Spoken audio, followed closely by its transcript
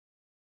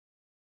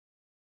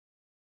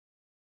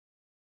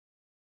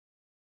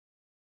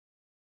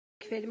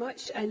very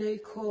much. I now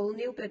call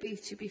Neil Bibby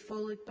to be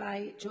followed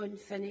by John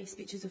Finney.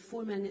 Speeches of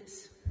 4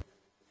 minutes.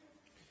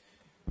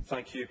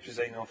 Thank you,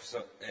 Presiding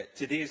Officer.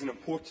 Today is an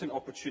important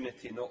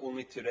opportunity not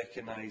only to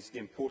recognise the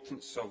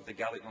importance of the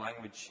Gaelic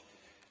language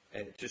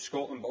to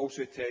Scotland, but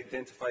also to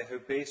identify how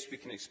best we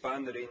can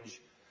expand the range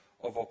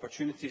of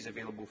opportunities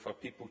available for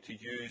people to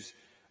use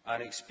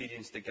and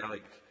experience the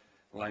Gaelic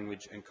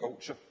language and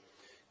culture.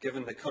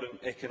 Given the current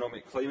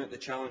economic climate, the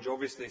challenge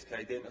obviously is to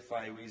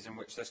identify ways in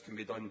which this can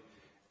be done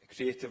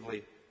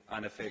creatively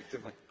and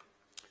effectively.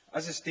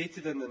 As is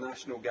stated in the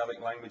National Gaelic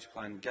Language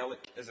Plan,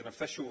 Gaelic is an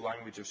official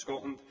language of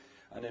Scotland,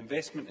 and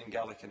investment in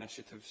Gaelic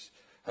initiatives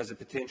has the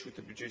potential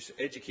to produce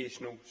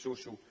educational,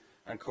 social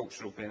and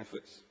cultural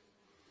benefits.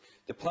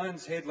 The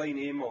plan's headline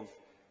aim of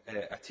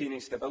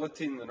attaining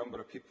stability in the number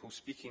of people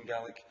speaking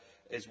Gaelic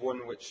is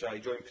one which I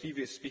join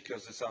previous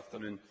speakers this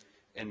afternoon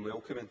in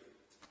welcoming.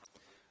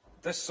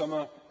 This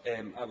summer,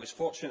 I was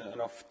fortunate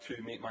enough to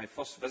make my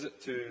first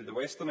visit to the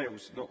Western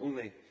Isles. Not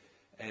only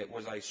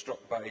was I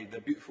struck by the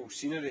beautiful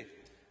scenery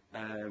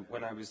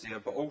when I was there,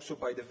 but also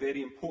by the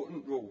very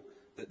important role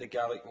that the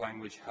Gaelic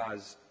language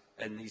has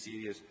in these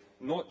areas,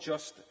 not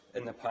just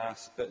in the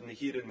past, but in the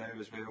here and now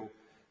as well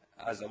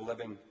as a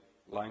living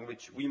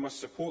language. We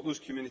must support those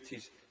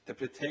communities to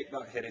protect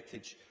that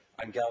heritage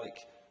and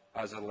Gaelic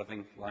as a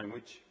living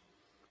language.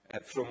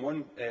 From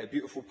one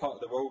beautiful part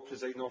of the world,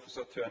 Presiding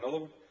Officer, to another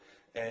one,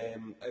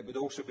 it would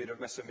also be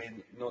remiss of me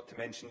not to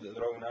mention that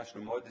the Royal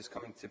National Mud is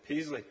coming to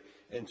Paisley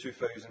in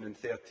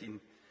 2013.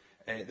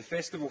 The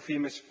festival,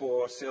 famous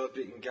for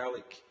celebrating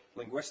Gaelic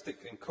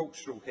linguistic and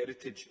cultural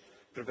heritage,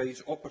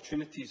 provides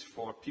opportunities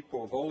for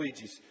people of all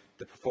ages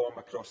to perform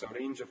across a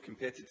range of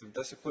competitive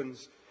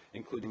disciplines,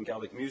 including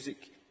Gaelic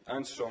music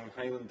and song,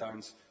 Highland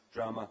dance,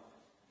 drama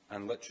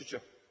and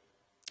literature.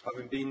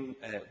 Having been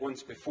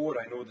once before,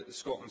 I know that the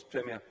Scotland's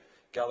premier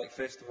Gaelic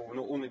Festival will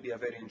not only be a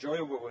very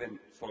enjoyable event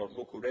for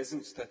local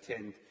residents to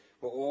attend,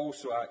 but will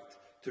also act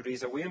to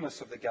raise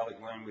awareness of the Gaelic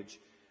language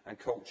and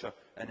culture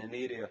in an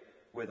area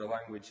where the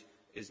language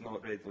is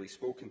not readily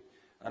spoken.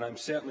 And I am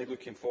certainly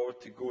looking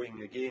forward to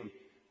going again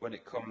when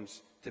it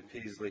comes to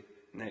Paisley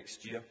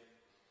next year.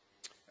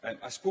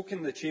 I spoke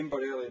in the Chamber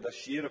earlier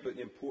this year about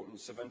the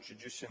importance of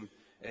introducing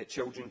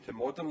children to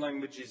modern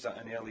languages at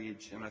an early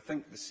age, and I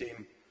think the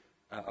same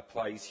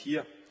applies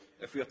here.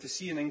 If we are to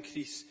see an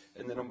increase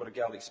in the number of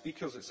Gaelic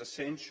speakers, it is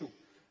essential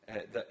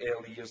that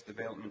early years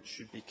development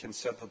should be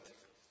considered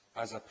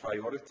as a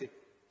priority.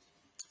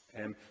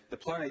 The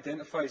plan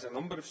identifies a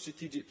number of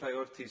strategic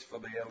priorities for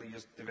the early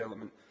years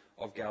development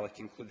of Gaelic,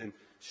 including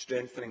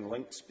strengthening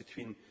links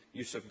between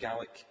use of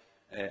Gaelic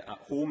at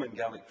home and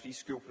Gaelic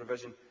preschool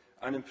provision,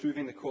 and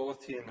improving the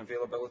quality and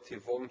availability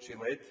of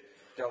voluntary-led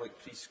Gaelic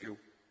preschool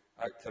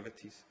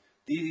activities.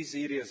 These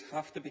areas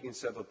have to be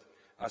considered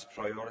as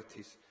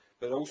priorities,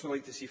 but I would also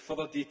like to see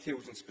further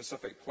details and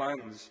specific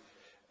plans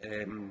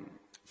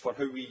for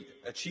how we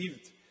achieve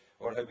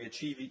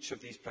each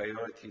of these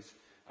priorities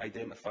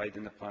identified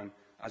in the plan,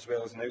 as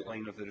well as an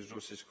outline of the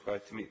resources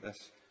required to make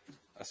this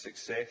a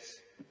success.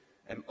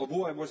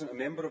 Although I wasn't a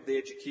member of the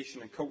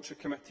Education and Culture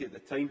Committee at the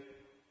time,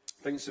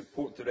 I think it's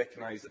important to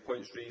recognise the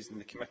points raised in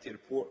the committee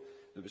report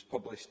that was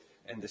published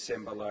in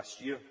December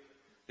last year.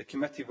 The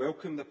committee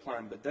welcomed the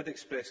plan, but did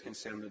express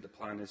concern that the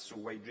plan is so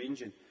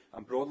wide-ranging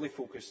and broadly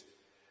focused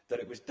that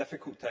it was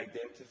difficult to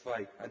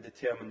identify and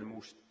determine the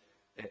most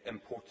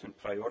important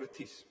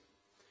priorities.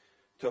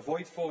 To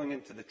avoid falling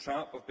into the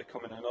trap of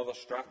becoming another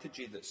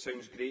strategy that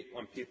sounds great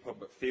on paper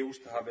but fails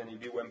to have any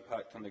real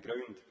impact on the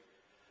ground,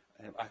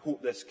 I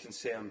hope this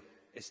concern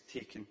is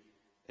taken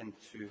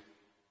into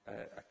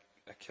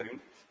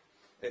account.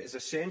 It is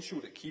essential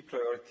that key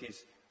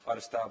priorities are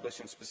established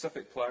and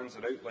specific plans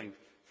are outlined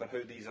for how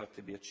these are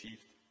to be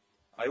achieved.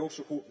 I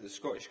also hope that the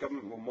Scottish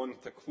Government will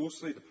monitor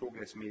closely the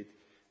progress made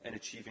in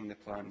achieving the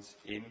plan's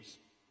aims.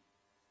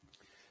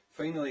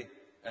 Finally,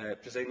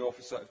 Presiding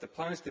Officer, if the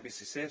plan is to be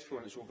successful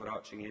in its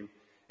overarching aim,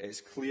 it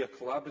is clear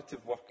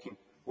collaborative working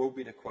will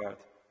be required.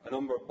 A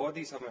number of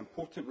bodies have an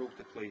important role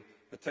to play,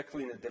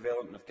 particularly in the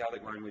development of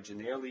Gaelic language in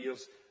the early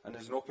years, and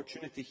there is an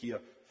opportunity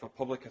here for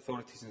public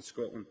authorities in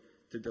Scotland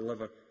to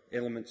deliver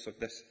elements of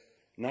this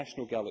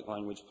National Gaelic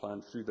Language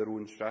Plan through their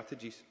own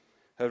strategies.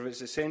 However, it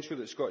is essential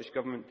that the Scottish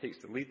Government takes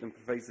the lead and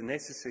provides the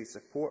necessary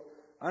support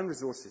and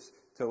resources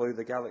to allow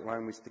the Gaelic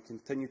language to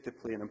continue to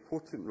play an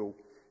important role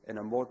in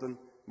a modern,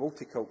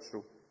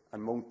 multicultural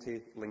and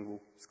multilingual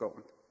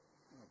Scotland.